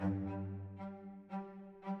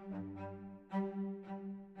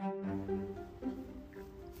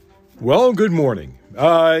Well, good morning.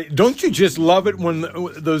 Don't you just love it when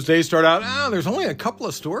those days start out? There's only a couple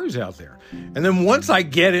of stories out there. And then once I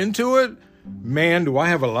get into it, man, do I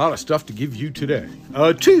have a lot of stuff to give you today.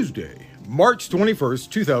 Tuesday, March 21st,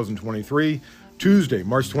 2023. Tuesday,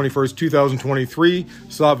 March 21st, 2023.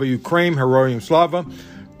 Slava Ukraine, Heroyam Slava.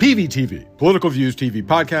 PVTV, Political Views TV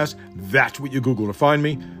Podcast. That's what you Google to find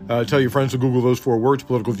me. Tell your friends to Google those 4 words,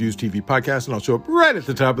 Political Views TV Podcast, and I'll show up right at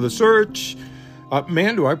the top of the search.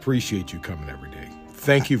 Man, do I appreciate you coming every day.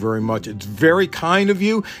 Thank you very much. It's very kind of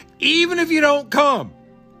you. Even if you don't come,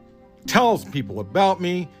 tell people about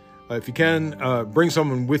me. If you can, bring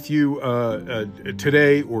someone with you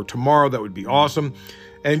today or tomorrow. That would be awesome.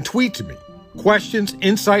 And tweet to me. Questions,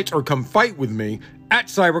 insights, or come fight with me at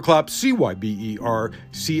Cyberclops,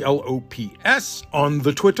 CYBERCLOPS on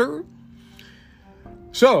the Twitter.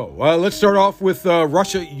 So let's start off with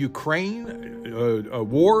Russia-Ukraine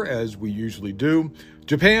war, as we usually do.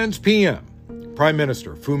 Japan's PM, Prime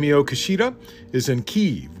Minister Fumio Kishida, is in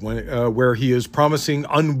Kyiv, where he is promising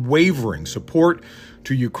unwavering support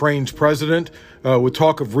to Ukraine's president with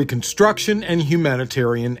talk of reconstruction and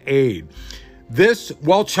humanitarian aid. This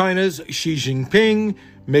while China's Xi Jinping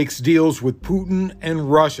makes deals with Putin and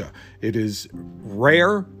Russia. It is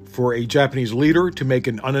rare for a Japanese leader to make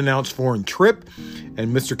an unannounced foreign trip,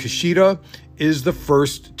 and Mr. Kishida is the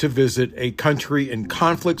first to visit a country in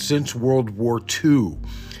conflict since World War II.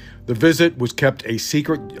 The visit was kept a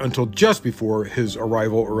secret until just before his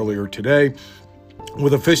arrival earlier today,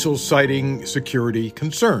 with officials citing security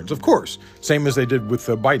concerns. Of course, same as they did with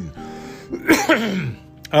Biden.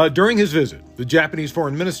 During his visit, the Japanese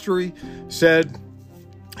Foreign Ministry said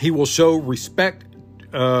he will show respect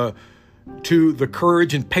to the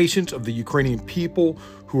courage and patience of the Ukrainian people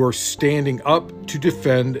who are standing up to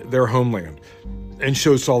defend their homeland and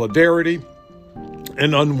show solidarity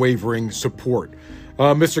and unwavering support.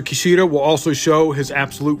 Mr. Kishida will also show his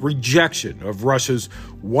absolute rejection of Russia's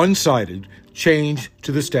one-sided change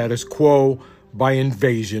to the status quo by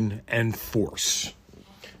invasion and force.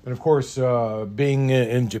 And of course, being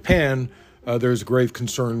in Japan, there's grave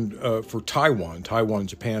concern for Taiwan. Taiwan and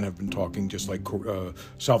Japan have been talking just like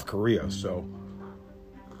South Korea. So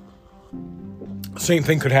same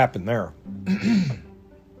thing could happen there.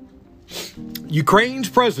 Ukraine's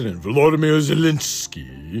President Volodymyr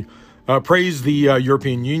Zelensky praised the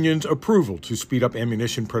European Union's approval to speed up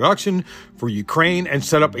ammunition production for Ukraine and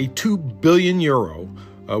set up a €2 billion,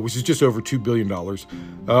 which is just over $2 billion,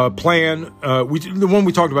 plan, the one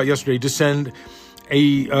we talked about yesterday, to send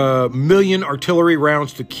a million artillery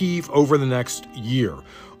rounds to Kyiv over the next year.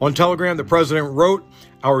 On Telegram, the president wrote,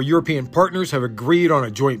 "Our European partners have agreed on a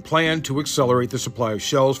joint plan to accelerate the supply of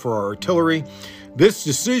shells for our artillery. This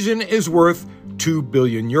decision is worth €2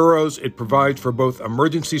 billion. It provides for both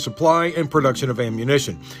emergency supply and production of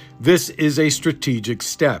ammunition. This is a strategic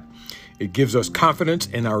step. It gives us confidence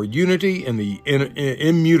in our unity and the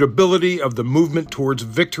immutability of the movement towards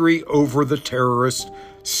victory over the terrorist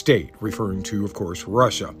state," referring to, of course,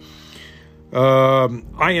 Russia.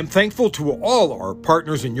 "I am thankful to all our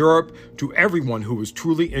partners in Europe, to everyone who is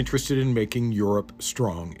truly interested in making Europe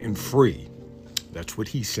strong and free." That's what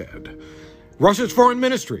he said. Russia's foreign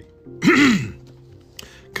ministry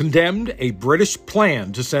condemned a British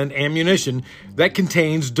plan to send ammunition that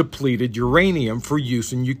contains depleted uranium for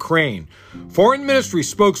use in Ukraine. Foreign Ministry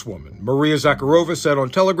spokeswoman Maria Zakharova said on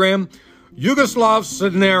Telegram, "Yugoslav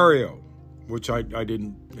scenario," which I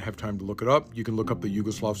didn't have time to look it up. You can look up the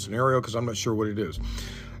Yugoslav scenario because I'm not sure what it is.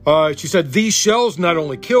 She said, "These shells not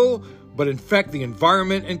only kill, but infect the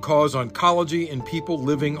environment and cause oncology in people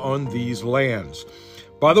living on these lands."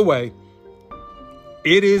 By the way,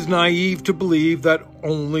 it is naive to believe that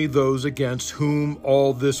only those against whom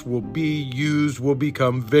all this will be used will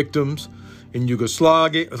become victims. In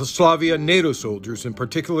Yugoslavia, NATO soldiers, in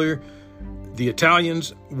particular, the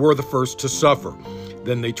Italians, were the first to suffer.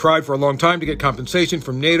 Then they tried for a long time to get compensation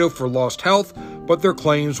from NATO for lost health, but their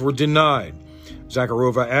claims were denied.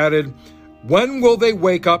 Zakharova added, "When will they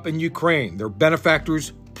wake up in Ukraine? Their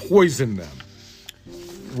benefactors poison them."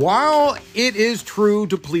 While it is true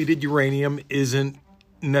depleted uranium isn't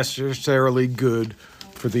necessarily good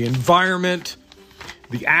for the environment,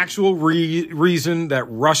 the actual reason that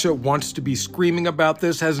Russia wants to be screaming about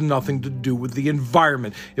this has nothing to do with the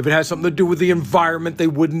environment. If it has something to do with the environment, they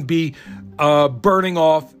wouldn't be burning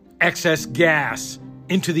off excess gas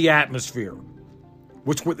into the atmosphere,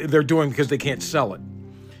 which they're doing because they can't sell it.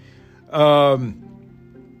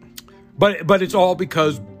 But it's all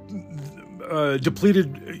because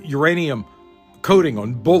depleted uranium coating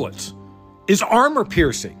on bullets is armor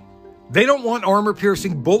piercing. They don't want armor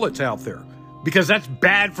piercing bullets out there because that's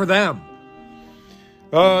bad for them.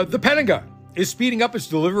 The Pentagon is speeding up its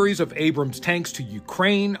deliveries of Abrams tanks to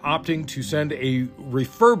Ukraine, opting to send a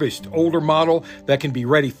refurbished older model that can be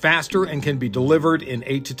ready faster and can be delivered in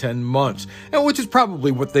 8 to 10 months, and which is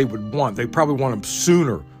probably what they would want. They probably want them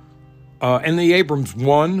sooner. And the Abrams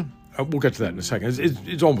one, we'll get to that in a second.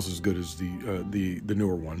 It's almost as good as the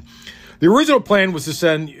newer one. The original plan was to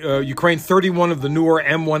send Ukraine 31 of the newer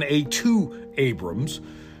M1A2 Abrams,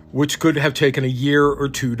 which could have taken a year or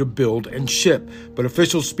two to build and ship. But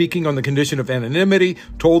officials speaking on the condition of anonymity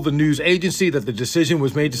told the news agency that the decision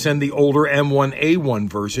was made to send the older M1A1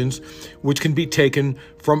 versions, which can be taken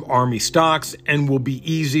from Army stocks and will be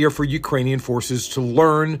easier for Ukrainian forces to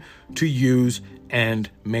learn, to use, and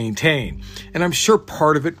maintain. And I'm sure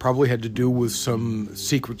part of it probably had to do with some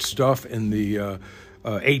secret stuff in the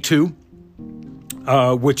A2,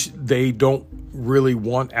 which they don't really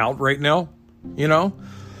want out right now, you know?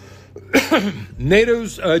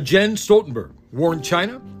 NATO's Jens Stoltenberg warned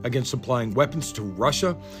China against supplying weapons to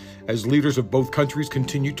Russia as leaders of both countries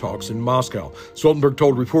continue talks in Moscow. Stoltenberg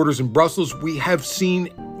told reporters in Brussels, we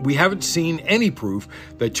haven't seen any proof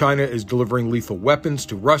that China is delivering lethal weapons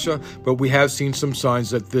to Russia, but we have seen some signs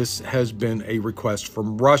that this has been a request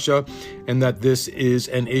from Russia and that this is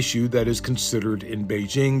an issue that is considered in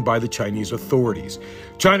Beijing by the Chinese authorities.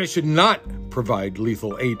 China should not provide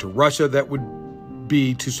lethal aid to Russia. That would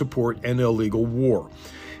be to support an illegal war.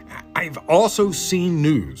 I've also seen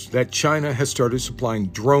news that China has started supplying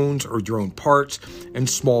drones or drone parts and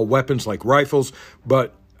small weapons like rifles,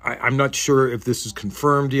 but I'm not sure if this is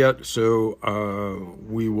confirmed yet, so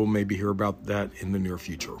we will maybe hear about that in the near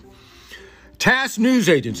future. TASS news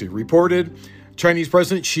agency reported Chinese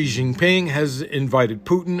President Xi Jinping has invited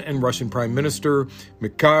Putin and Russian Prime Minister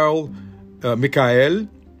Mikhail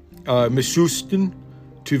Mishustin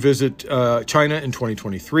to visit China in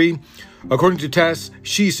 2023. According to TASS,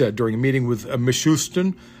 Xi said during a meeting with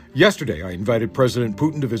Mishustin, yesterday, I invited President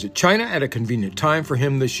Putin to visit China at a convenient time for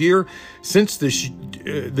him this year. Since this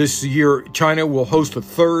year, China will host a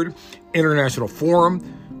third international forum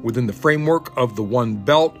within the framework of the One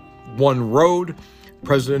Belt, One Road.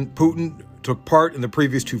 President Putin took part in the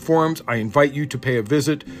previous two forums. I invite you to pay a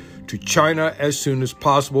visit to China as soon as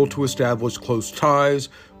possible to establish close ties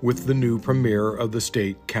with the new premier of the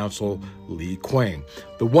State Council, Li Qiang.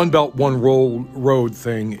 The One Belt, One Road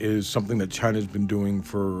thing is something that China's been doing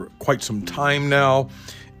for quite some time now,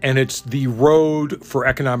 and it's the road for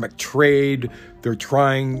economic trade they're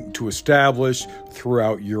trying to establish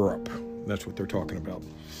throughout Europe. That's what they're talking about.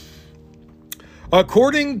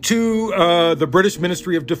 According to the British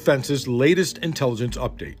Ministry of Defence's latest intelligence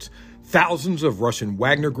updates, thousands of Russian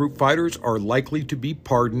Wagner Group fighters are likely to be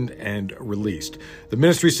pardoned and released. The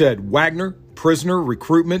ministry said Wagner prisoner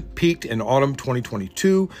recruitment peaked in autumn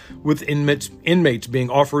 2022, with inmates being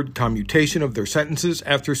offered commutation of their sentences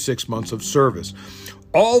after 6 months of service.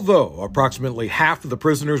 Although approximately half of the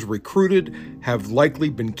prisoners recruited have likely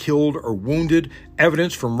been killed or wounded,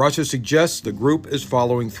 evidence from Russia suggests the group is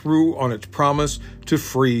following through on its promise to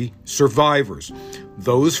free survivors.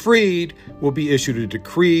 Those freed will be issued a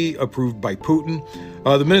decree approved by Putin.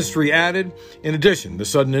 The ministry added, in addition, the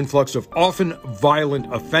sudden influx of often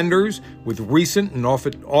violent offenders with recent and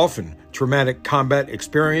often traumatic combat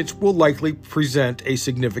experience will likely present a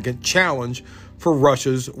significant challenge for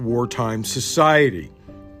Russia's wartime society.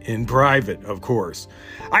 In private, of course.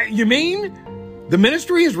 You mean the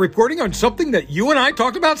ministry is reporting on something that you and I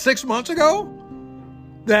talked about 6 months ago?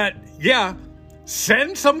 That, yeah,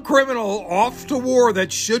 send some criminal off to war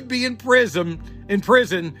that should be in prison,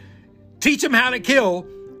 teach him how to kill,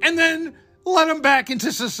 and then let him back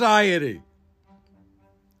into society.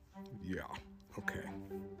 Yeah, okay.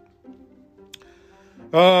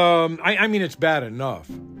 I mean, it's bad enough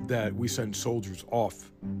that we send soldiers off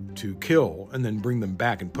to kill and then bring them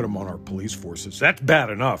back and put them on our police forces. That's bad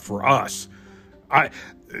enough for us.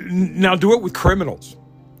 Now do it with criminals.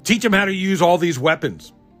 Teach them how to use all these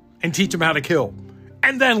weapons and teach them how to kill,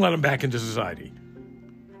 and then let them back into society,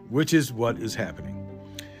 which is what is happening.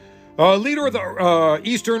 A leader of the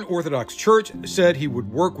Eastern Orthodox Church said he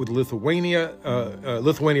would work with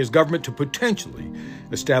Lithuania's government to potentially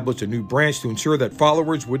establish a new branch to ensure that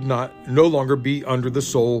followers would no longer be under the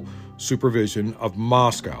sole supervision of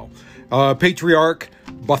Moscow. Patriarch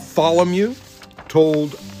Bartholomew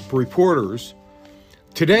told reporters,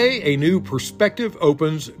 today a new perspective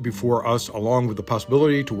opens before us, along with the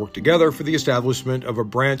possibility to work together for the establishment of a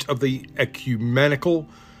branch of the Ecumenical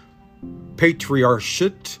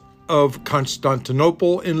Patriarchate of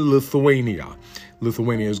Constantinople in Lithuania.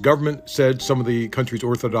 Lithuania's government said some of the country's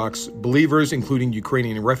Orthodox believers, including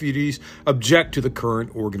Ukrainian refugees, object to the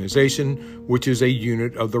current organization, which is a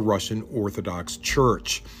unit of the Russian Orthodox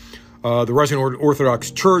Church. The Russian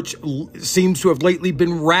Orthodox Church seems to have lately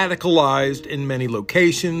been radicalized in many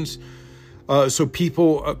locations, so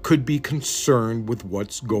people could be concerned with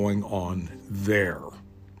what's going on there.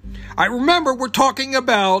 I remember we're talking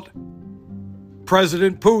about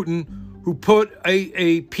President Putin, who put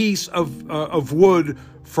a piece of wood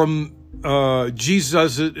from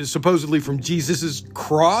Jesus, supposedly from Jesus's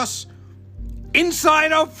cross,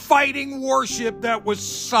 inside a fighting warship that was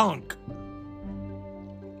sunk.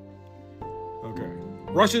 Okay.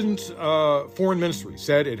 Russia's foreign ministry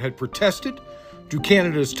said it had protested to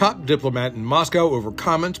Canada's top diplomat in Moscow over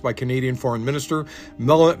comments by Canadian Foreign Minister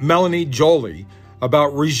Melanie Joly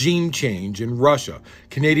about regime change in Russia.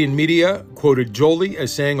 Canadian media quoted Joly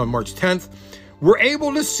as saying on March 10th, "We're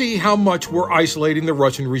able to see how much we're isolating the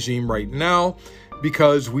Russian regime right now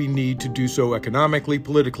because we need to do so economically,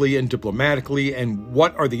 politically, and diplomatically, and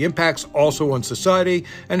what are the impacts also on society,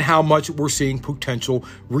 and how much we're seeing potential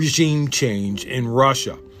regime change in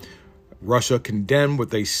Russia." Russia condemned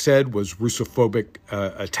what they said was Russophobic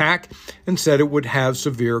attack and said it would have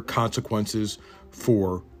severe consequences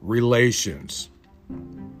for relations.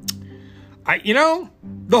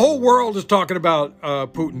 The whole world is talking about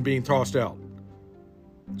Putin being tossed out.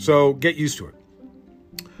 So get used to it.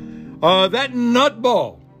 That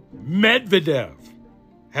nutball, Medvedev,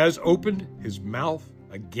 has opened his mouth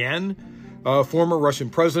again. Former Russian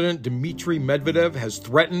President Dmitry Medvedev has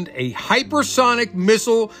threatened a hypersonic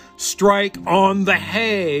missile strike on The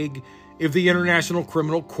Hague if the International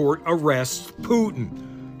Criminal Court arrests Putin.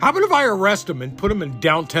 How about if I arrest him and put him in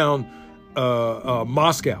downtown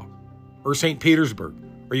Moscow or St. Petersburg?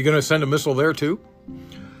 Are you going to send a missile there too?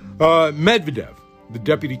 Medvedev, the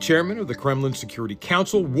deputy chairman of the Kremlin Security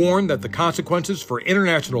Council, warned that the consequences for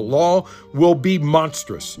international law will be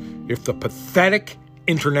monstrous if the pathetic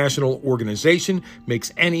international organization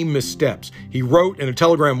makes any missteps. He wrote in a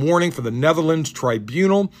telegram warning for the Netherlands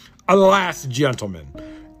tribunal, "Alas, gentlemen,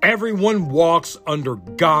 everyone walks under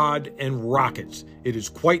God and rockets. It is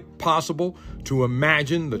quite possible to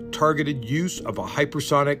imagine the targeted use of a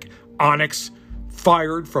hypersonic Onyx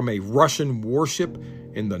fired from a Russian warship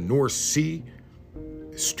in the North Sea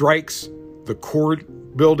strikes the court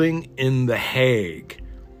building in The Hague.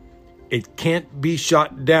 It can't be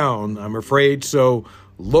shot down, I'm afraid, so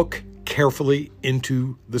look carefully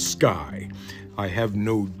into the sky." I have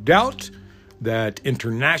no doubt that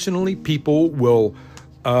internationally people will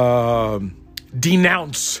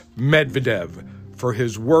denounce Medvedev for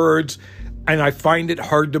his words, and I find it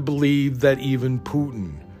hard to believe that even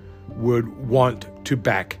Putin would want to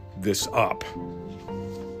back this up.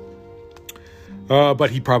 But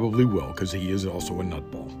he probably will, because he is also a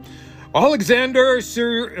nutball. Alexander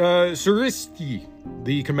Syrsky,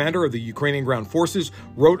 the commander of the Ukrainian ground forces,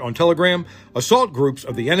 wrote on Telegram, "Assault groups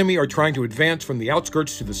of the enemy are trying to advance from the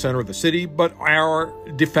outskirts to the center of the city, but our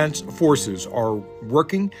defense forces are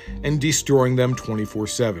working and destroying them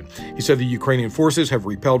 24/7. He said the Ukrainian forces have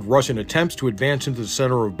repelled Russian attempts to advance into the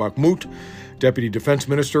center of Bakhmut. Deputy Defense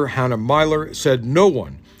Minister Hanna Maliar said no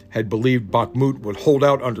one had believed Bakhmut would hold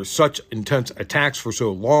out under such intense attacks for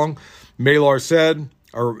so long. Maliar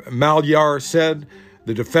said,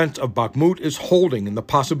 the defense of Bakhmut is holding and the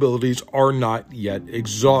possibilities are not yet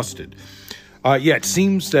exhausted. It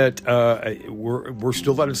seems that we're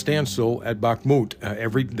still at a standstill at Bakhmut.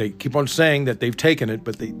 They keep on saying that they've taken it,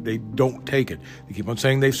 but they don't take it. They keep on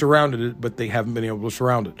saying they've surrounded it, but they haven't been able to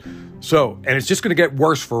surround it. And it's just going to get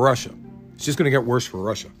worse for Russia. It's just going to get worse for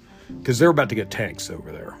Russia because they're about to get tanks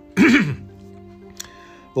over there.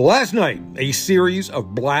 Last night, a series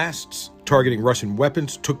of blasts targeting Russian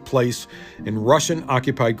weapons took place in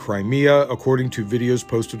Russian-occupied Crimea, according to videos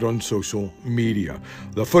posted on social media.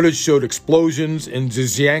 The footage showed explosions in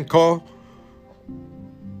Dzyankoy,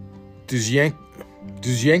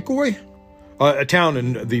 a town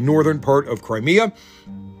in the northern part of Crimea,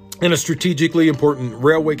 and a strategically important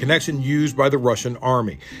railway connection used by the Russian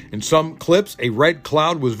army. In some clips, a red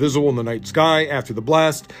cloud was visible in the night sky after the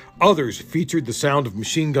blast. Others featured the sound of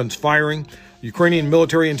machine guns firing. Ukrainian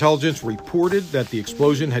military intelligence reported that the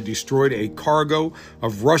explosion had destroyed a cargo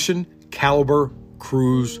of Russian-caliber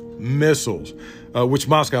cruise missiles, which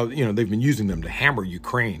Moscow, they've been using them to hammer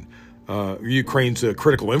Ukraine's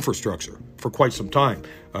critical infrastructure for quite some time.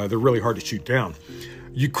 They're really hard to shoot down.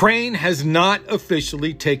 Ukraine has not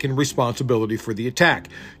officially taken responsibility for the attack.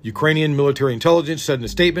 Ukrainian military intelligence said in a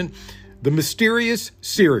statement, The mysterious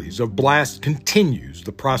series of blasts continues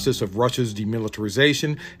the process of Russia's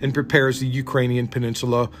demilitarization and prepares the Ukrainian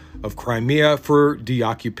peninsula of Crimea for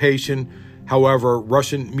deoccupation. However,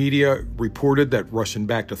 Russian media reported that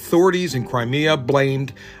Russian-backed authorities in Crimea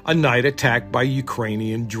blamed a night attack by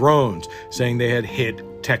Ukrainian drones, saying they had hit a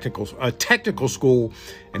technical school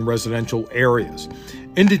and residential areas.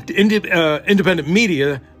 Independent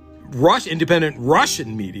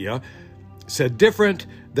Russian media said different,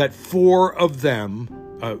 that 4 of them,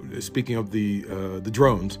 speaking of the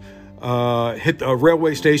drones, hit a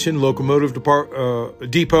railway station, locomotive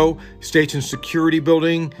depot, station security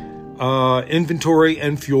building, inventory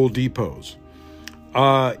and fuel depots.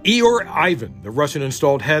 Ihor Ivan, the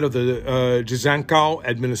Russian-installed head of the Dzhankow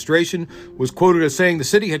administration, was quoted as saying the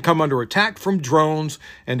city had come under attack from drones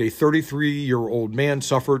and a 33-year-old man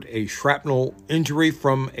suffered a shrapnel injury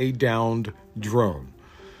from a downed drone.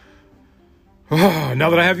 Now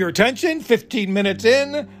that I have your attention, 15 minutes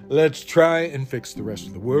in, let's try and fix the rest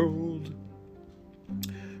of the world.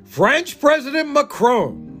 French President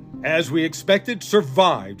Macron, as we expected,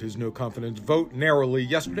 survived his no-confidence vote narrowly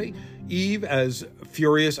yesterday eve as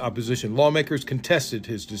furious opposition lawmakers contested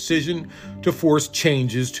his decision to force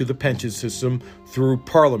changes to the pension system through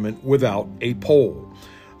parliament without a poll.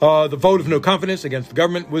 The vote of no confidence against the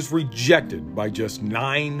government was rejected by just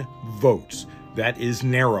 9 votes. That is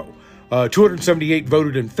narrow. 278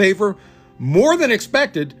 voted in favor, more than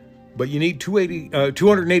expected, but you need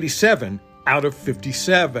 287 out of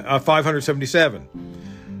 577.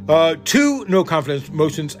 2 no-confidence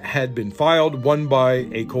motions had been filed, one by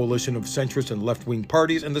a coalition of centrist and left-wing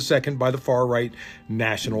parties, and the second by the far-right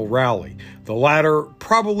National Rally. The latter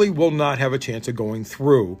probably will not have a chance of going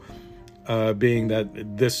through, being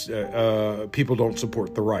that people don't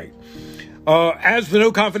support the right. As the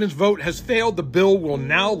no-confidence vote has failed, the bill will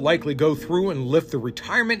now likely go through and lift the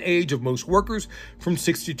retirement age of most workers from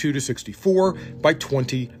 62 to 64 by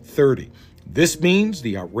 2030. This means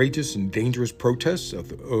the outrageous and dangerous protests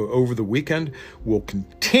over the weekend will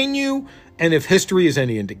continue, and if history is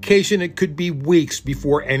any indication, it could be weeks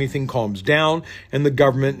before anything calms down and the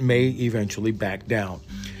government may eventually back down.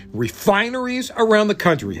 Refineries around the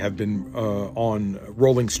country have been on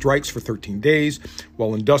rolling strikes for 13 days,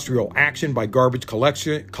 while industrial action by garbage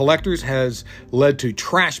collectors has led to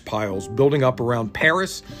trash piles building up around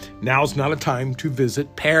Paris. Now's not a time to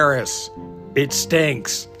visit Paris. It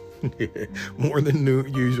stinks. More than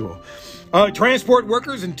usual. Transport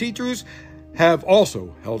workers and teachers have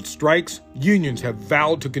also held strikes. Unions have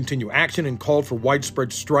vowed to continue action and called for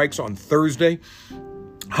widespread strikes on Thursday.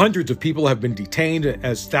 Hundreds of people have been detained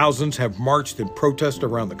as thousands have marched in protest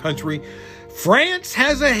around the country. France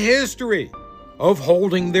has a history of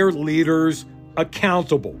holding their leaders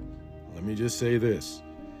accountable. Let me just say this.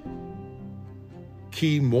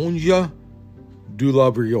 Qui mange de la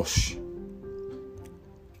brioche?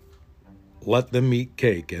 Let them eat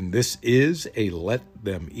cake. And this is a let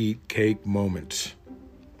them eat cake moment.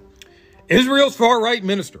 Israel's far-right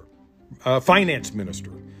finance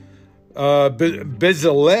minister,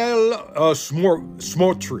 Bezalel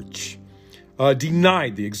Smotrich,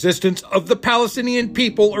 denied the existence of the Palestinian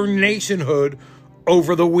people or nationhood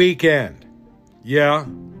over the weekend. Yeah,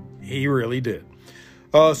 he really did.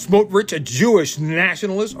 Smotrich, a Jewish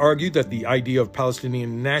nationalist, argued that the idea of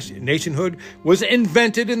Palestinian nationhood was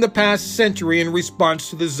invented in the past century in response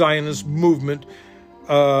to the Zionist movement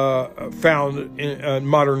found in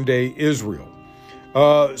modern-day Israel.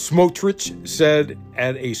 Smotrich said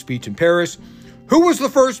at a speech in Paris, "Who was the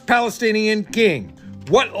first Palestinian king?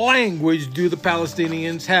 What language do the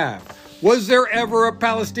Palestinians have? Was there ever a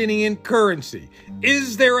Palestinian currency?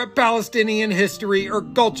 Is there a Palestinian history or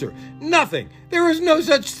culture? Nothing. There is no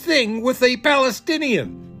such thing with a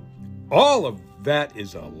Palestinian." All of that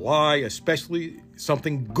is a lie, especially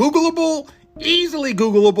something Googleable, easily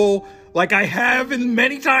Googleable, like I have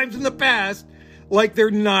many times in the past, like there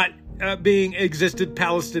not being existed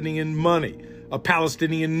Palestinian money, a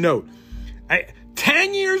Palestinian note.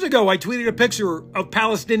 10 years ago, I tweeted a picture of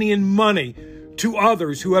Palestinian money to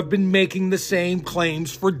others who have been making the same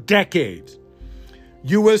claims for decades.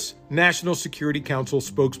 U.S. National Security Council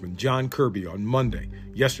spokesman John Kirby on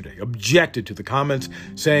yesterday, objected to the comments,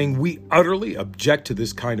 saying, "We utterly object to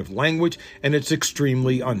this kind of language, and it's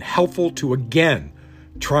extremely unhelpful to, again,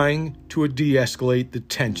 trying to de-escalate the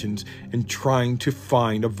tensions and trying to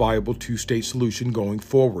find a viable two-state solution going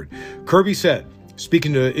forward." Kirby said,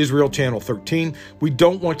 speaking to Israel Channel 13, "We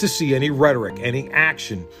don't want to see any rhetoric, any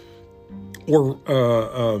action, or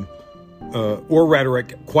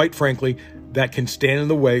rhetoric, quite frankly, that can stand in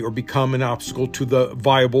the way or become an obstacle to the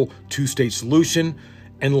viable two-state solution,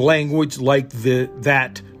 and language like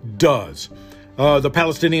that does. The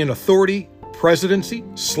Palestinian Authority presidency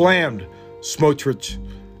slammed Smotrich's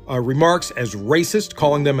remarks as racist,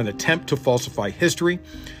 calling them an attempt to falsify history.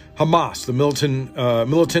 Hamas, the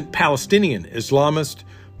militant Palestinian Islamist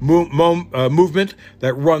movement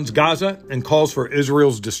that runs Gaza and calls for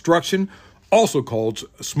Israel's destruction, also called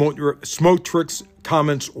Smotrich's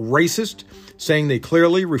comments racist, saying they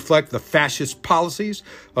clearly reflect the fascist policies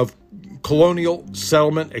of colonial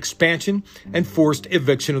settlement expansion and forced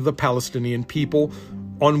eviction of the Palestinian people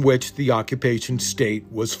on which the occupation state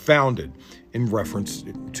was founded, in reference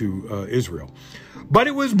to Israel. But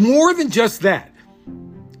it was more than just that.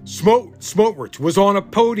 Smotrich was on a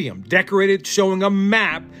podium decorated showing a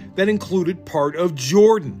map that included part of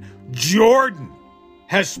Jordan. Jordan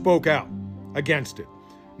has spoke out against it.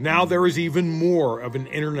 Now there is even more of an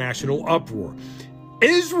international uproar.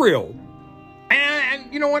 Israel,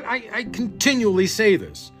 and you know what, I continually say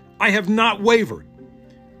this, I have not wavered.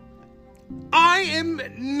 I am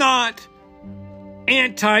not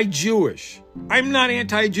anti-Jewish. I'm not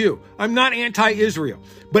anti-Jew. I'm not anti-Israel.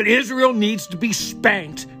 But Israel needs to be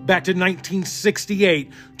spanked back to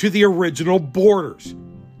 1968 to the original borders.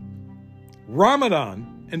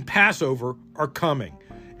 Ramadan and Passover are coming.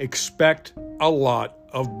 Expect a lot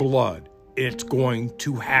of blood. It's going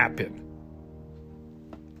to happen.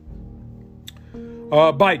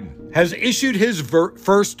 Biden has issued his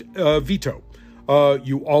first veto.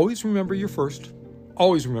 You always remember your first.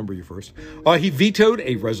 Always remember your first. He vetoed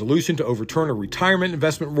a resolution to overturn a retirement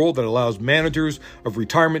investment rule that allows managers of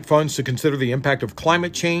retirement funds to consider the impact of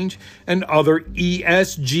climate change and other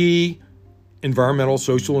ESG, environmental,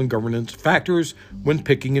 social, and governance factors when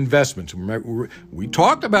picking investments. Remember, we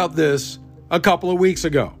talked about this a couple of weeks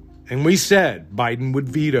ago, and we said Biden would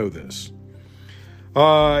veto this.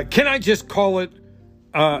 Can I just call it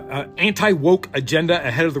anti-woke agenda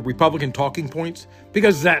ahead of the Republican talking points?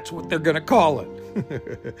 Because that's what they're going to call it.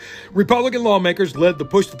 Republican lawmakers led the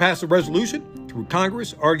push to pass a resolution through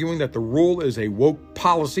Congress, arguing that the rule is a woke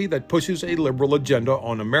policy that pushes a liberal agenda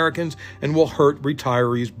on Americans and will hurt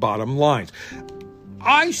retirees' bottom lines.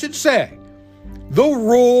 I should say, the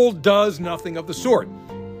rule does nothing of the sort.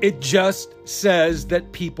 It just says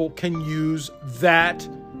that people can use that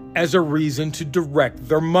as a reason to direct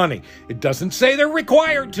their money. It doesn't say they're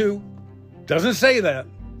required to. Doesn't say that.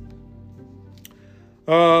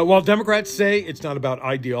 While Democrats say it's not about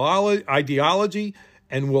ideology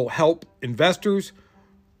and will help investors,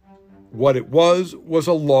 what it was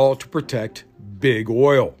a law to protect big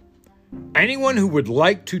oil. Anyone who would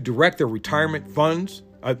like to direct their retirement funds,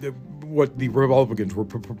 what the Republicans were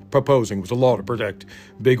proposing was a law to protect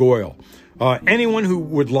big oil. Anyone who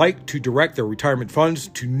would like to direct their retirement funds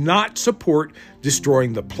to not support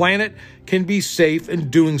destroying the planet can be safe in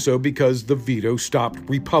doing so because the veto stopped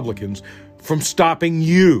Republicans from stopping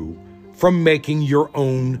you from making your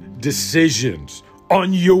own decisions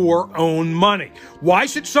on your own money. Why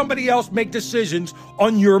should somebody else make decisions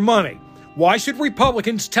on your money? Why should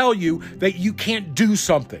Republicans tell you that you can't do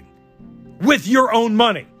something with your own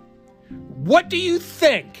money? What do you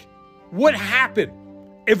think would happen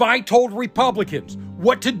if I told Republicans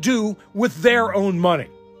what to do with their own money?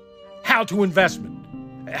 How to invest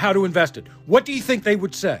it? What do you think they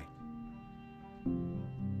would say?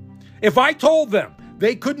 If I told them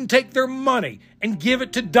they couldn't take their money and give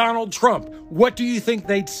it to Donald Trump, what do you think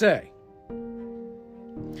they'd say?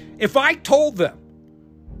 If I told them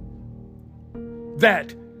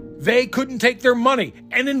that they couldn't take their money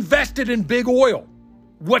and invest it in big oil,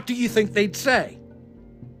 what do you think they'd say?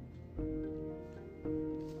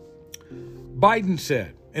 Biden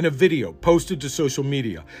said in a video posted to social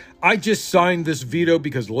media, "I just signed this veto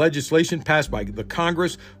because legislation passed by the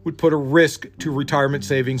Congress would put a risk to retirement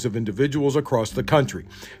savings of individuals across the country.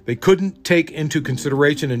 They couldn't take into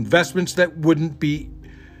consideration investments that wouldn't be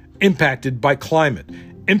impacted by climate,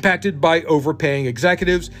 impacted by overpaying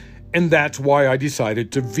executives, and that's why I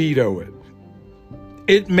decided to veto it.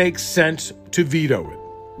 It makes sense to veto it."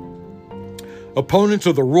 Opponents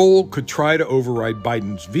of the rule could try to override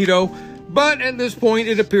Biden's veto, but at this point,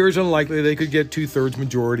 it appears unlikely they could get 2/3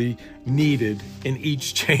 majority needed in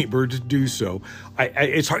each chamber to do so.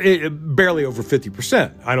 It's barely over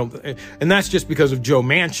 50%. And that's just because of Joe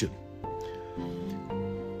Manchin.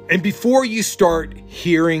 And before you start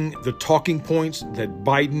hearing the talking points that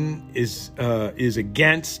Biden is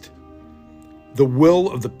against the will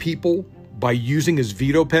of the people by using his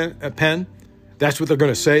veto pen, that's what they're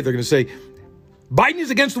going to say. They're going to say Biden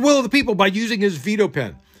is against the will of the people by using his veto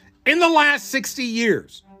pen. In the last 60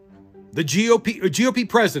 years, the GOP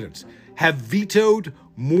presidents have vetoed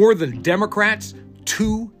more than Democrats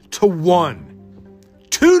 2-1.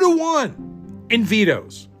 2-1 in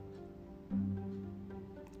vetoes.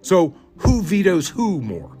 So who vetoes who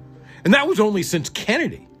more? And that was only since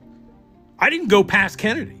Kennedy. I didn't go past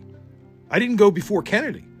Kennedy. I didn't go before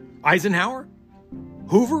Kennedy. Eisenhower?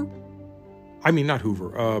 Hoover? I mean, not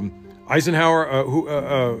Hoover. Eisenhower.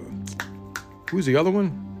 Who was the other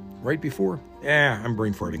one right before? Yeah, I'm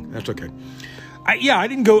brain farting. That's okay. I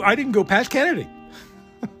didn't go past Kennedy.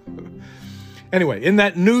 Anyway, in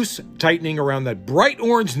that noose tightening around that bright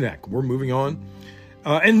orange neck, we're moving on.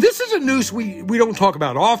 And this is a noose we don't talk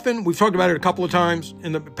about often. We've talked about it a couple of times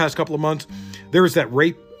in the past couple of months. There was that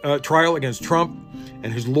rape trial against Trump,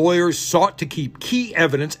 and his lawyers sought to keep key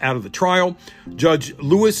evidence out of the trial. Judge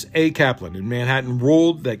Lewis A. Kaplan in Manhattan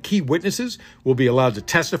ruled that key witnesses will be allowed to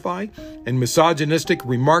testify, and misogynistic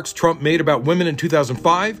remarks Trump made about women in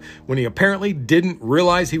 2005, when he apparently didn't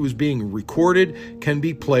realize he was being recorded, can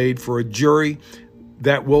be played for a jury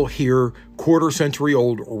that will hear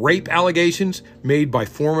quarter-century-old rape allegations made by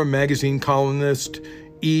former magazine columnist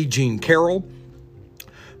E. Jean Carroll.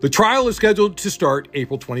 The trial is scheduled to start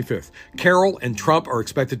April 25th. Carroll and Trump are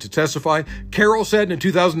expected to testify. Carroll said in a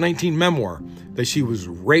 2019 memoir that she was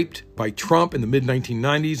raped by Trump in the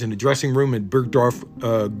mid-1990s in a dressing room at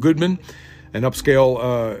Bergdorf Goodman, an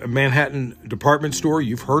upscale Manhattan department store.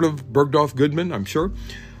 You've heard of Bergdorf Goodman, I'm sure.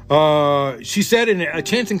 She said in a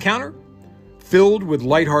chance encounter, filled with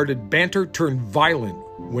lighthearted banter, turned violent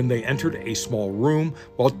when they entered a small room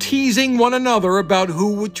while teasing one another about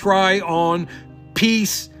who would try on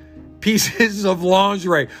pieces of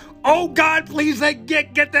lingerie. Oh God, please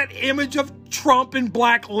get that image of Trump in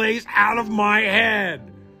black lace out of my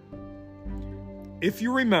head. If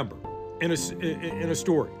you remember, in a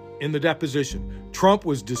story, in the deposition, Trump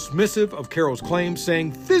was dismissive of Carroll's claims,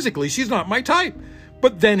 saying physically she's not my type.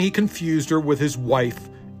 But then he confused her with his wife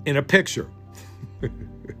in a picture.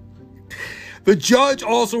 The judge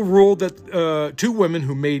also ruled that two women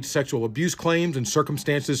who made sexual abuse claims in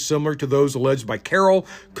circumstances similar to those alleged by Carroll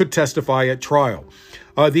could testify at trial.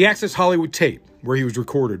 The Access Hollywood tape, where he was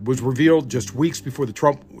recorded, was revealed just weeks before the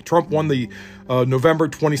Trump won the November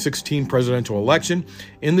 2016 presidential election.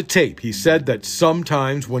 In the tape, he said that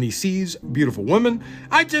sometimes when he sees beautiful women,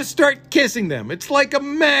 I just start kissing them. It's like a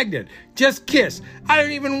magnet. Just kiss. I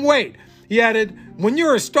don't even wait. He added, when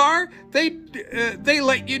you're a star, they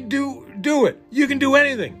let you do it. You can do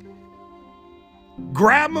anything.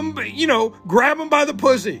 Grab them by the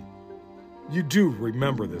pussy. You do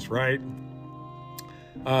remember this, right?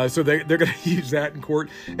 So they're going to use that in court.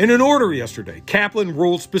 In an order yesterday, Kaplan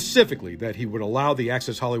ruled specifically that he would allow the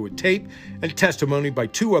Access Hollywood tape and testimony by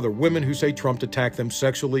two other women who say Trump attacked them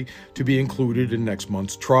sexually to be included in next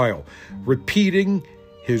month's trial, repeating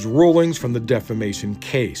his rulings from the defamation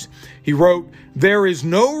case. He wrote, "There is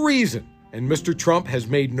no reason, and Mr. Trump has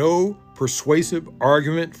made no persuasive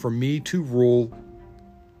argument for me to rule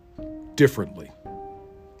differently."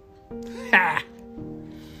 Ha!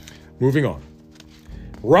 Moving on.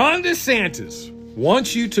 Ron DeSantis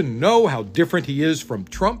wants you to know how different he is from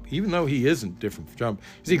Trump, even though he isn't different from Trump.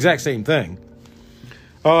 It's the exact same thing.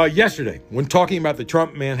 Yesterday, when talking about the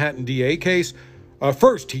Trump Manhattan DA case,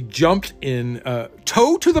 first he jumped in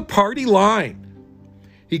toe to the party line.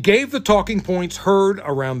 He gave the talking points heard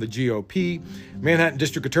around the GOP. Manhattan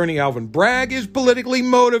District Attorney Alvin Bragg is politically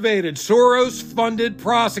motivated, Soros-funded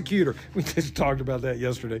prosecutor. We just talked about that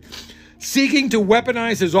yesterday. Seeking to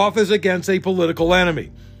weaponize his office against a political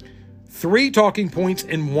enemy. 3 talking points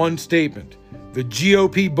in one statement. The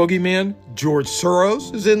GOP boogeyman, George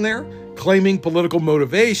Soros, is in there. Claiming political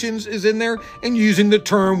motivations is in there. And using the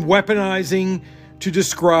term weaponizing to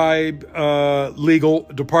describe legal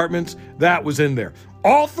departments, that was in there.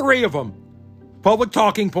 All 3 of them, public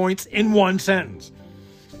talking points in one sentence.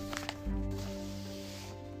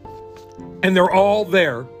 And they're all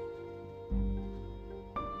there.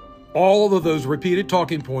 All of those repeated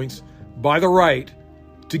talking points by the right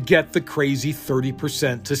to get the crazy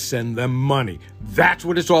 30% to send them money. That's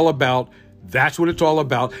what it's all about. That's what it's all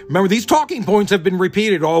about. Remember, these talking points have been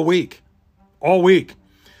repeated all week. All week.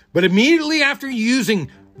 But immediately after using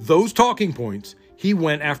those talking points, he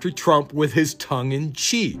went after Trump with his tongue in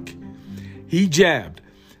cheek. He jabbed.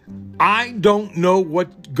 I don't know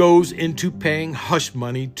what goes into paying hush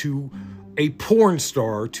money to a porn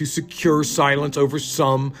star to secure silence over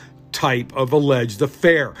some type of alleged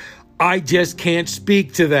affair. I just can't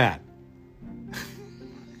speak to that.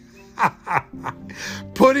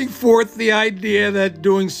 Putting forth the idea that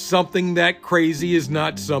doing something that crazy is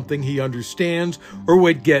not something he understands or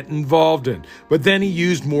would get involved in. But then he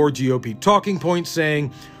used more GOP talking points,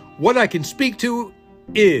 saying, what I can speak to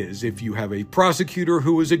is if you have a prosecutor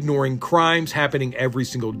who is ignoring crimes happening every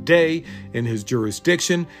single day in his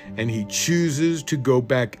jurisdiction and he chooses to go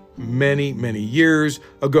back many, many years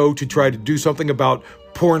ago to try to do something about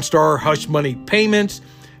porn star hush money payments.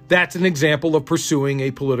 That's an example of pursuing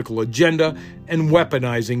a political agenda and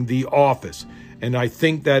weaponizing the office. And I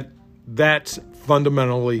think that that's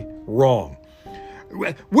fundamentally wrong.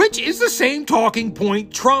 Which is the same talking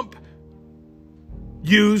point Trump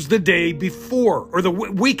used the day before, or the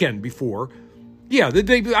weekend before. Yeah, I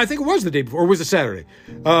think it was the day before, or was it Saturday?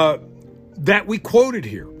 That we quoted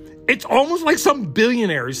here. It's almost like some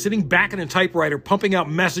billionaire is sitting back in a typewriter pumping out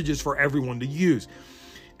messages for everyone to use.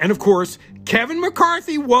 And of course, Kevin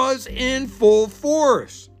McCarthy was in full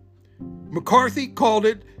force. McCarthy called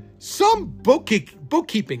it some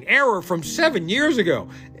bookkeeping error from 7 years ago.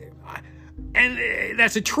 And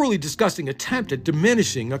that's a truly disgusting attempt at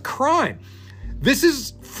diminishing a crime. This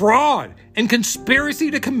is fraud and conspiracy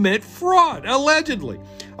to commit fraud, allegedly.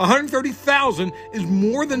 $130,000 is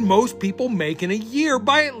more than most people make in a year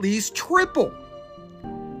by at least triple.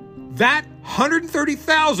 That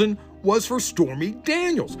 $130,000 was for Stormy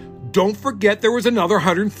Daniels. Don't forget there was another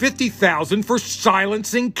 $150,000 for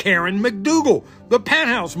silencing Karen McDougal, the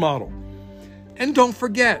penthouse model. And don't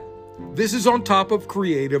forget, this is on top of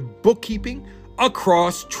creative bookkeeping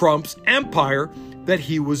across Trump's empire that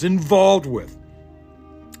he was involved with.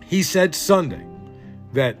 He said Sunday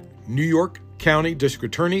that New York County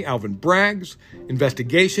District Attorney Alvin Bragg's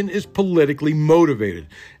investigation is politically motivated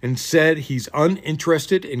and said he's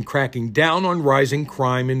uninterested in cracking down on rising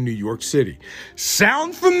crime in New York City.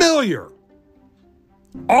 Sound familiar?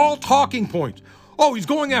 All talking points. Oh, he's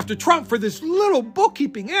going after Trump for this little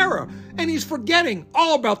bookkeeping error, and he's forgetting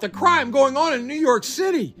all about the crime going on in New York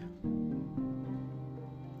City.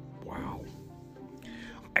 Wow.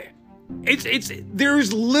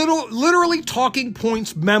 There's literally talking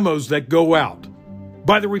points memos that go out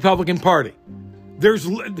by the Republican Party. They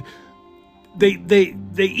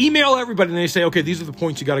email everybody and they say, okay, these are the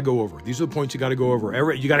points you got to go over. These are the points you got to go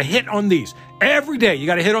over. You got to hit on these every day. You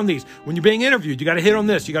got to hit on these. When you're being interviewed, you got to hit on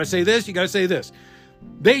this. You got to say this. You got to say this.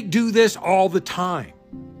 They do this all the time.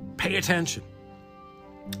 Pay attention.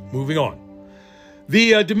 Moving on.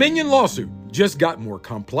 The Dominion lawsuit just got more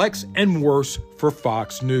complex and worse for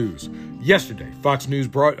Fox News. Yesterday, Fox News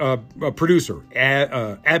producer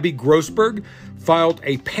Abby Grossberg filed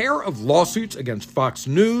a pair of lawsuits against Fox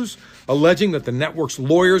News, alleging that the network's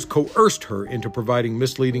lawyers coerced her into providing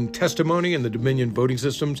misleading testimony in the Dominion Voting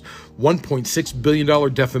Systems $1.6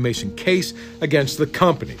 billion defamation case against the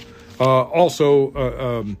company. Also,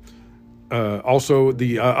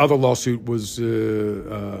 the other lawsuit was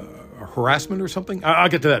harassment or something. I'll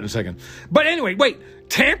get to that in a second. But anyway, wait,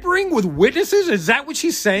 tampering with witnesses? Is that what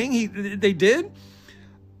she's saying they did?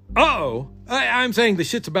 I'm saying the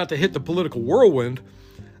shit's about to hit the political whirlwind.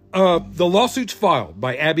 The lawsuits filed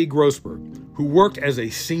by Abby Grossberg, who worked as a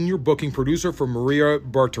senior booking producer for Maria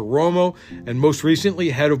Bartiromo and most recently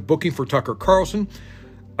head of booking for Tucker Carlson,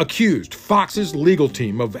 accused Fox's legal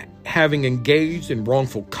team of having engaged in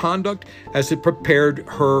wrongful conduct as it prepared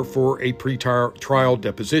her for a pre-trial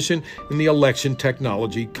deposition in the election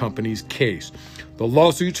technology company's case. The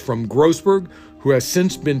lawsuits from Grossberg, who has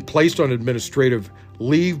since been placed on administrative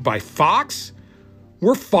leave by Fox,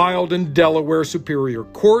 were filed in Delaware Superior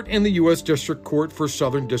Court and the U.S. District Court for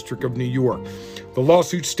Southern District of New York. The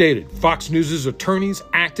lawsuit stated Fox News' attorneys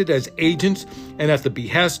acted as agents and at the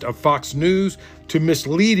behest of Fox News to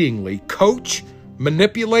misleadingly coach,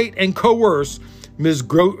 manipulate, and coerce Ms.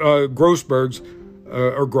 Grossberg,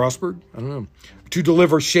 to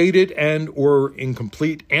deliver shaded and or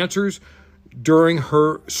incomplete answers during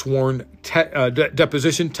her sworn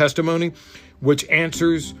deposition testimony, which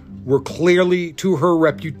answers were clearly to her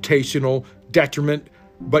reputational detriment,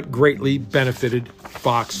 but greatly benefited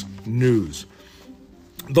Fox News.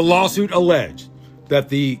 The lawsuit alleged that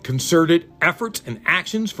the concerted efforts and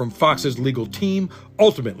actions from Fox's legal team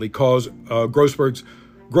ultimately caused Grossberg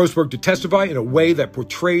to testify in a way that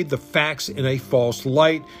portrayed the facts in a false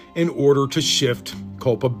light in order to shift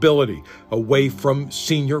culpability away from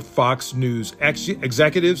senior Fox News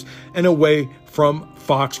executives and away from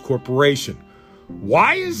Fox Corporation.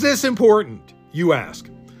 Why is this important, you ask?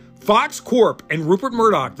 Fox Corp and Rupert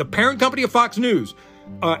Murdoch, the parent company of Fox News,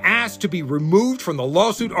 asked to be removed from the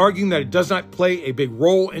lawsuit, arguing that it does not play a big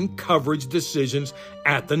role in coverage decisions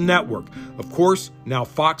at the network. Of course, now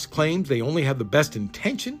Fox claims they only have the best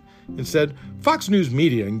intention. Instead, Fox News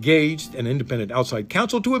Media engaged an independent outside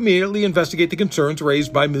counsel to immediately investigate the concerns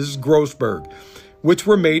raised by Mrs. Grossberg, which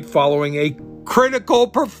were made following a critical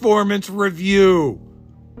performance review.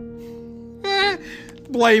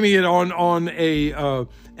 Blaming it on an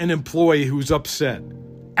employee who's upset,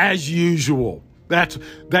 as usual. That's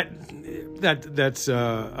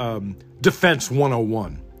defense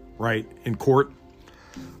 101. right, in court.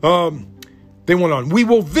 They went on, we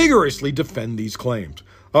will vigorously defend these claims.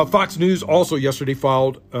 Fox News also yesterday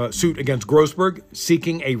filed suit against Grossberg,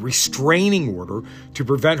 seeking a restraining order to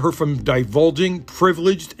prevent her from divulging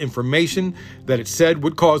privileged information that it said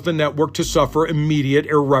would cause the network to suffer immediate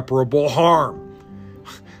irreparable harm.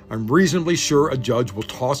 I'm reasonably sure a judge will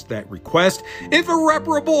toss that request. If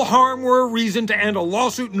irreparable harm were a reason to end a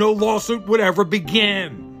lawsuit, no lawsuit would ever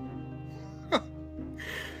begin.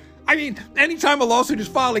 I mean, anytime a lawsuit is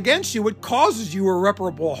filed against you, it causes you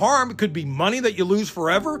irreparable harm. It could be money that you lose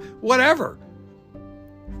forever, whatever.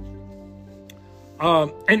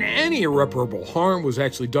 And any irreparable harm was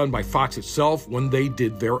actually done by Fox itself when they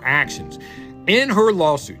did their actions. In her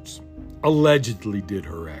lawsuits, allegedly did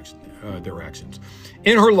their actions.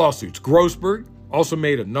 In her lawsuits, Grossberg also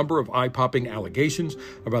made a number of eye-popping allegations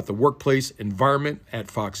about the workplace environment at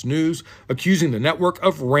Fox News, accusing the network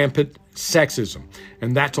of rampant sexism.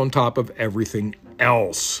 And that's on top of everything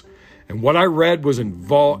else. And what I read was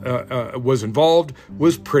involved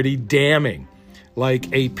was pretty damning.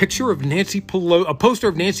 Like a picture of a poster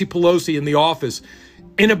of Nancy Pelosi in the office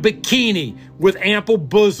in a bikini with ample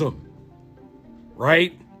bosom.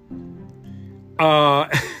 Right?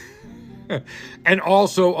 And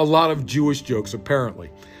also a lot of Jewish jokes, apparently.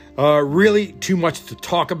 Really too much to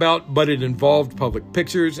talk about, but it involved public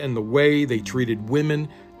pictures and the way they treated women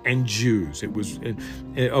and Jews. It was,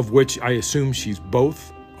 of which I assume she's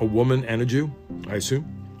both a woman and a Jew, I assume.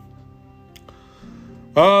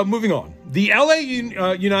 Moving on. The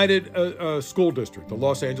LA United School District, the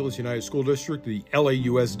Los Angeles United School District, the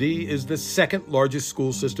LAUSD, is the second largest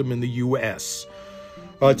school system in the U.S.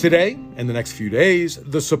 Today and the next few days,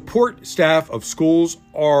 the support staff of schools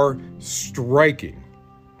are striking.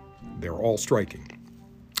 They're all striking.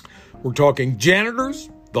 We're talking janitors,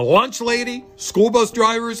 the lunch lady, school bus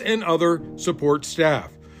drivers, and other support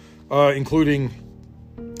staff, including,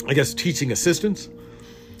 I guess, teaching assistants.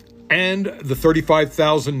 And the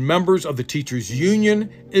 35,000 members of the teachers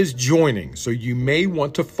union is joining, so you may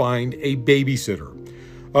want to find a babysitter.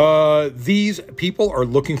 These people are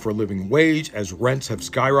looking for a living wage as rents have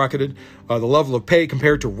skyrocketed. The level of pay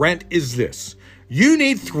compared to rent is this. You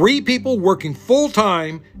need 3 people working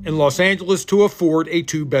full-time in Los Angeles to afford a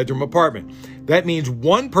 2-bedroom apartment. That means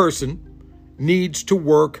one person needs to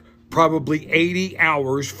work probably 80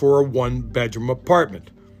 hours for a 1-bedroom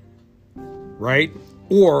apartment, right?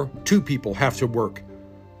 Or 2 people have to work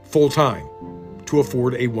full-time to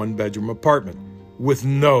afford a 1-bedroom apartment with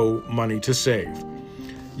no money to save.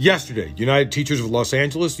 Yesterday, United Teachers of Los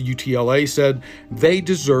Angeles, the UTLA, said they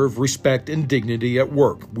deserve respect and dignity at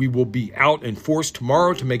work. We will be out in force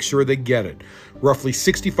tomorrow to make sure they get it. Roughly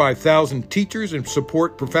 65,000 teachers and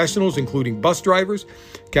support professionals, including bus drivers,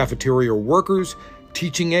 cafeteria workers,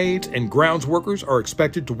 teaching aides, and grounds workers, are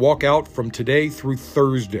expected to walk out from today through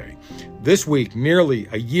Thursday. This week, nearly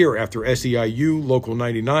a year after SEIU Local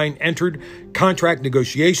 99 entered contract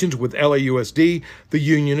negotiations with LAUSD, the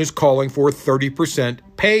union is calling for a 30%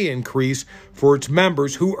 pay increase for its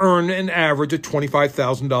members who earn an average of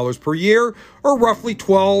 $25,000 per year, or roughly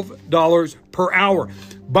 $12 per hour.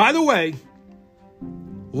 By the way,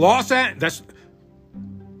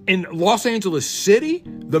 in Los Angeles City,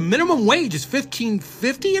 the minimum wage is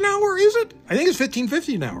 $15.50 an hour, is it? I think it's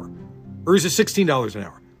 $15.50 an hour. Or is it $16 an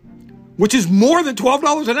hour? Which is more than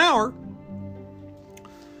 $12 an hour.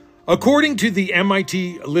 According to the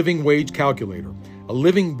MIT Living Wage Calculator, a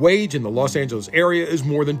living wage in the Los Angeles area is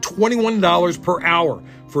more than $21 per hour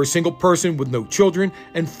for a single person with no children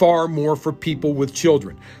and far more for people with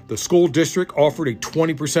children. The school district offered a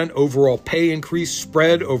 20% overall pay increase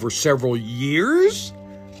spread over several years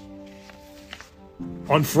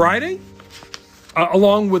on Friday,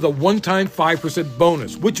 along with a one-time 5%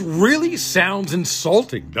 bonus, which really sounds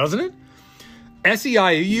insulting, doesn't it?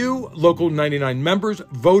 SEIU Local 99 members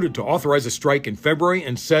voted to authorize a strike in February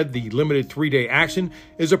and said the limited 3-day action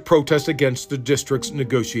is a protest against the district's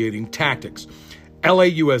negotiating tactics.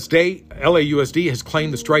 LAUSD has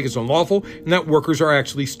claimed the strike is unlawful and that workers are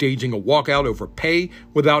actually staging a walkout over pay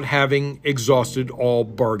without having exhausted all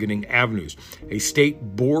bargaining avenues. A state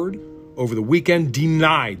board over the weekend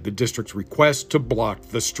denied the district's request to block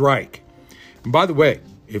the strike. And by the way,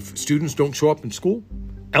 if students don't show up in school,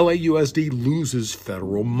 LAUSD loses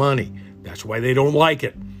federal money. That's why they don't like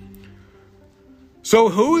it. So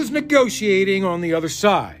who is negotiating on the other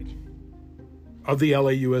side of the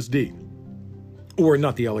LAUSD? Or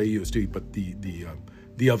not the LAUSD, but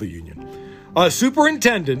the other union.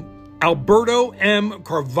 Superintendent Alberto M.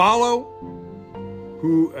 Carvalho,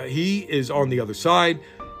 who he is on the other side,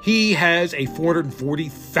 He has a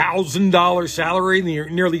 $440,000 salary,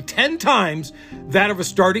 nearly 10 times that of a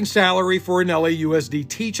starting salary for an LAUSD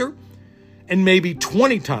teacher, and maybe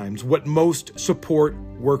 20 times what most support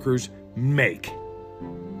workers make.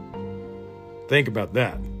 Think about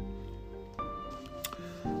that.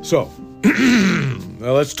 So,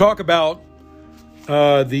 let's talk about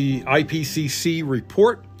the IPCC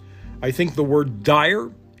report. I think the word dire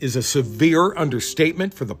is a severe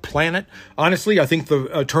understatement for the planet. Honestly, I think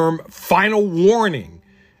the term final warning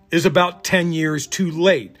is about 10 years too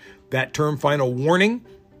late. That term final warning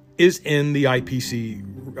is in the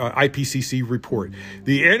IPCC report.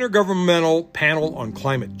 The Intergovernmental Panel on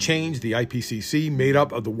Climate Change, the IPCC, made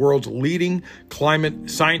up of the world's leading climate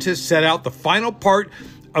scientists, set out the final part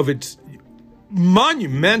of its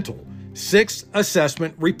monumental sixth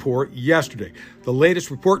assessment report yesterday. The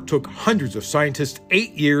latest report took hundreds of scientists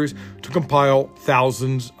 8 years to compile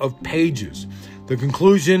thousands of pages. The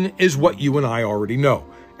conclusion is what you and I already know.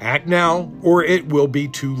 Act now or it will be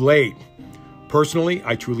too late. Personally,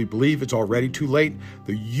 I truly believe it's already too late.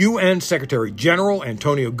 The UN Secretary General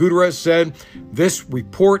Antonio Guterres said this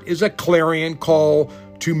report is a clarion call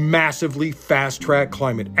to massively fast-track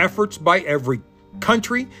climate efforts by every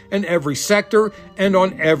country and every sector and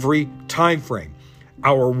on every time frame.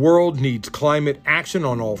 Our world needs climate action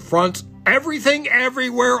on all fronts, everything,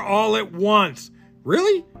 everywhere, all at once.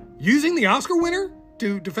 Really? Using the Oscar winner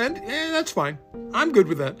to defend? That's fine. I'm good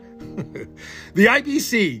with that. The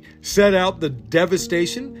IPCC set out the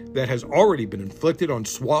devastation that has already been inflicted on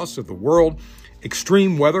swaths of the world.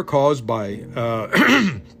 Extreme weather caused by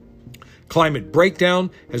climate breakdown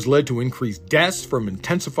has led to increased deaths from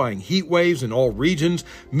intensifying heat waves in all regions,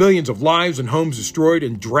 millions of lives and homes destroyed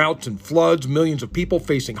in droughts and floods, millions of people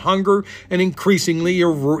facing hunger, and increasingly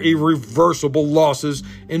irreversible losses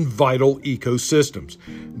in vital ecosystems.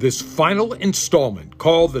 This final installment,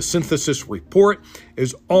 called the Synthesis Report,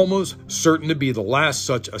 is almost certain to be the last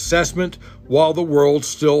such assessment, while the world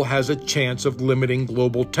still has a chance of limiting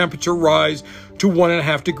global temperature rise to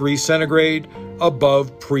 1.5 degrees centigrade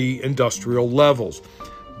above pre-industrial levels.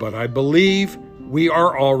 But I believe we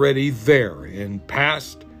are already there and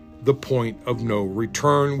past the point of no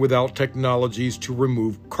return without technologies to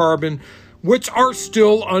remove carbon, which are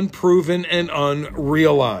still unproven and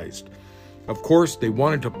unrealized. Of course, they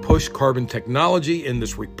wanted to push carbon technology in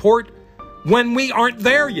this report when we aren't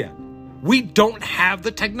there yet. We don't have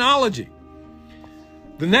the technology.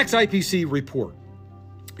 The next IPCC report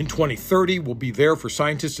in 2030 will be there for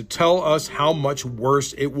scientists to tell us how much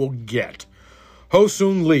worse it will get.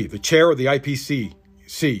 Ho-Soon Lee, the chair of the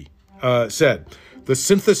IPCC, said, "The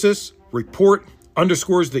synthesis report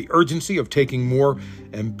underscores the urgency of taking more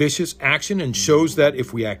ambitious action and shows that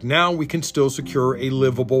if we act now, we can still secure a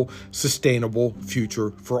livable, sustainable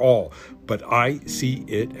future for all. But I see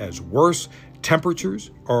it as worse.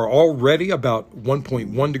 Temperatures are already about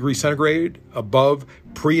 1.1 degrees centigrade above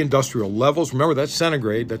pre-industrial levels." Remember, that's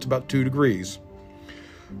centigrade. That's about 2 degrees.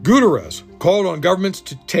 Guterres called on governments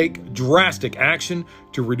to take drastic action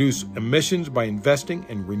to reduce emissions by investing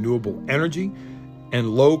in renewable energy and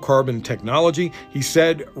low-carbon technology. He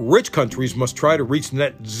said rich countries must try to reach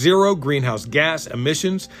net zero greenhouse gas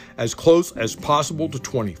emissions as close as possible to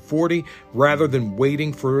 2040, rather than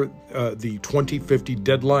waiting for the 2050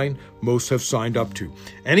 deadline most have signed up to.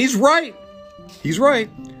 And he's right. He's right.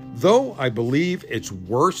 Though I believe it's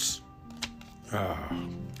worse.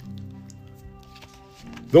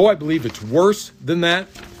 Though I believe it's worse than that.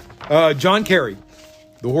 John Kerry,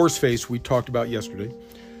 the horse face we talked about yesterday.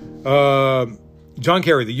 John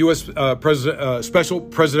Kerry, the U.S. Special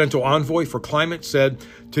Presidential Envoy for Climate, said,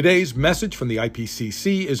 "Today's message from the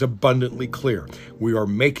IPCC is abundantly clear. We are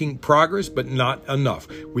making progress, but not enough.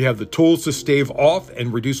 We have the tools to stave off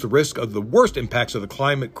and reduce the risk of the worst impacts of the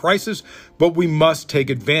climate crisis, but we must take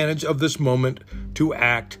advantage of this moment to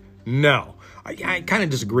act now." I kind of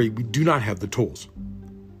disagree. We do not have the tools.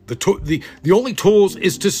 The only tools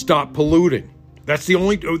is to stop polluting. That's the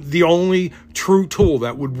only true tool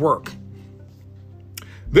that would work.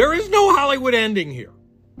 There is no Hollywood ending here,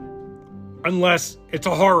 unless it's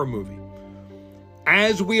a horror movie.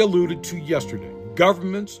 As we alluded to yesterday,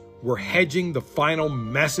 governments were hedging the final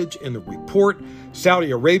message in the report.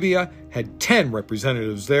 Saudi Arabia had 10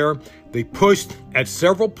 representatives there. They pushed at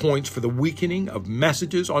several points for the weakening of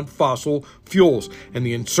messages on fossil fuels and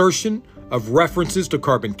the insertion of references to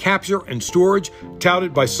carbon capture and storage,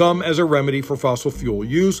 touted by some as a remedy for fossil fuel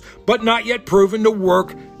use, but not yet proven to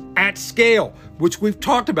work at scale, which we've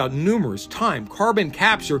talked about numerous times. Carbon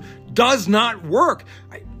capture does not work.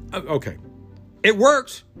 Okay, it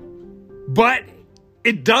works, but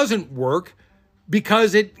it doesn't work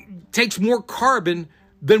because it takes more carbon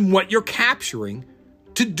than what you're capturing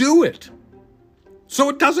to do it. So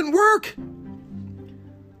it doesn't work.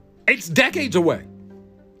 It's decades away.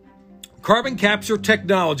 Carbon capture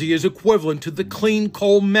technology is equivalent to the clean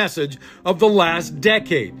coal message of the last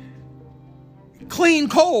decade. Clean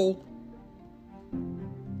coal?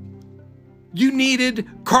 You needed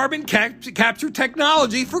carbon capture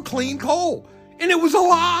technology for clean coal. And it was a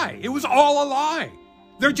lie. It was all a lie.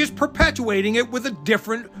 They're just perpetuating it with a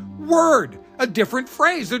different word, a different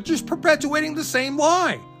phrase. They're just perpetuating the same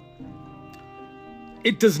lie.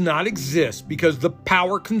 It does not exist because the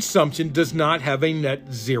power consumption does not have a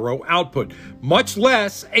net zero output, much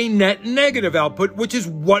less a net negative output, which is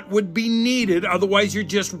what would be needed. Otherwise, you're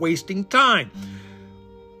just wasting time.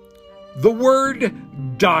 The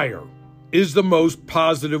word dire is the most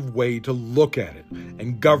positive way to look at it,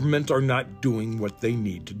 and governments are not doing what they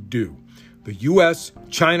need to do. The U.S.,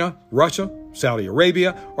 China, Russia, Saudi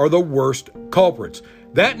Arabia are the worst culprits.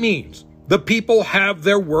 That means the people have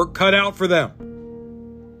their work cut out for them.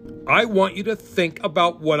 I want you to think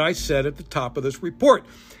about what I said at the top of this report.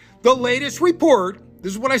 The latest report,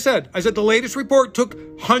 this is what I said. I said the latest report took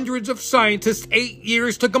hundreds of scientists 8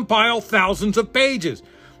 years to compile thousands of pages.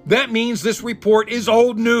 That means this report is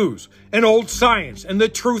old news and old science, and the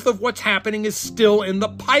truth of what's happening is still in the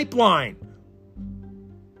pipeline.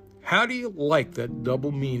 How do you like that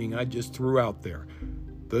double meaning I just threw out there?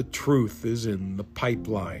 The truth is in the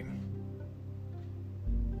pipeline.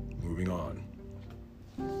 Moving on.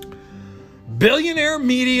 Billionaire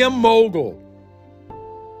media mogul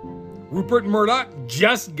Rupert Murdoch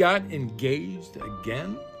just got engaged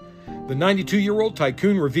again. The 92-year-old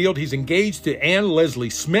tycoon revealed he's engaged to Anne Leslie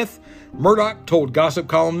Smith. Murdoch told gossip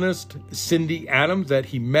columnist Cindy Adams that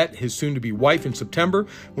he met his soon-to-be wife in September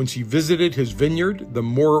when she visited his vineyard, the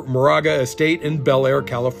Moraga estate in Bel Air,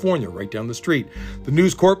 California, right down the street. The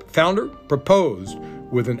News Corp founder proposed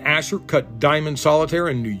with an Asher-cut diamond solitaire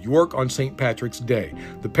in New York on St. Patrick's Day.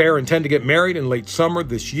 The pair intend to get married in late summer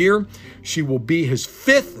this year. She will be his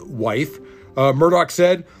fifth wife. Murdoch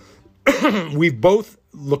said, we're both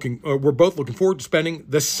looking forward to spending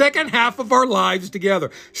the second half of our lives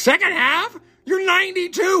together. Second half? You're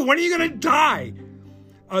 92. When are you going to die?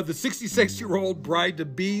 The 66-year-old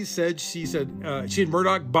bride-to-be said she and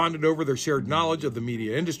Murdoch bonded over their shared knowledge of the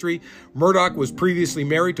media industry. Murdoch was previously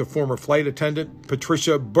married to former flight attendant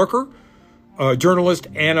Patricia Booker, journalist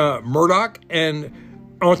Anna Murdoch, and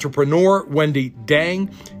entrepreneur Wendy Dang.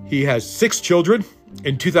 He has 6 children.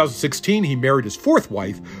 In 2016, he married his fourth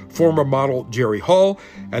wife, former model Jerry Hall,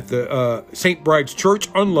 at the St. Bride's Church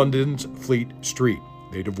on London's Fleet Street.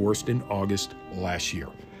 They divorced in August last year.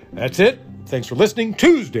 That's it. Thanks for listening.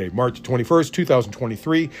 Tuesday, March 21st,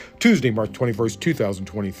 2023. Tuesday, March 21st,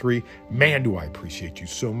 2023. Man, do I appreciate you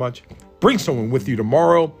so much. Bring someone with you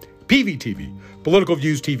tomorrow. PVTV, Political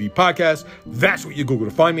Views TV Podcast. That's what you Google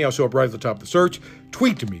to find me. I'll show up right at the top of the search.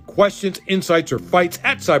 Tweet to me questions, insights, or fights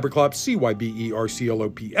at Cyberclops,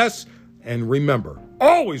 CYBERCLOPS. And remember,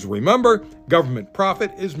 always remember, government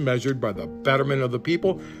profit is measured by the betterment of the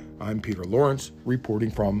people. I'm Peter Lawrence,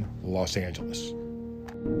 reporting from Los Angeles.